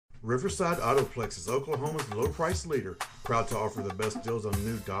Riverside Autoplex is Oklahoma's low-price leader, proud to offer the best deals on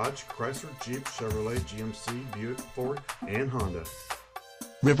new Dodge, Chrysler, Jeep, Chevrolet, GMC, Buick, Ford, and Honda.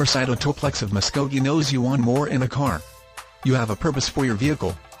 Riverside Autoplex of Muskogee knows you want more in a car. You have a purpose for your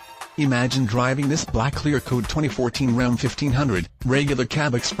vehicle. Imagine driving this black clear coat 2014 Ram 1500 regular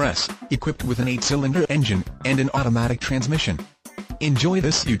cab express, equipped with an 8-cylinder engine and an automatic transmission. Enjoy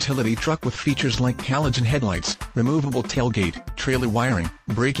this utility truck with features like halogen headlights, removable tailgate, trailer wiring,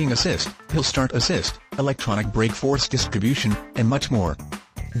 braking assist, hill start assist, electronic brake force distribution, and much more.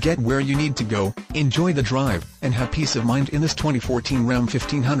 Get where you need to go, enjoy the drive, and have peace of mind in this 2014 Ram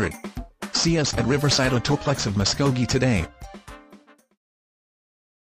 1500. See us at Riverside Autoplex of Muskogee today.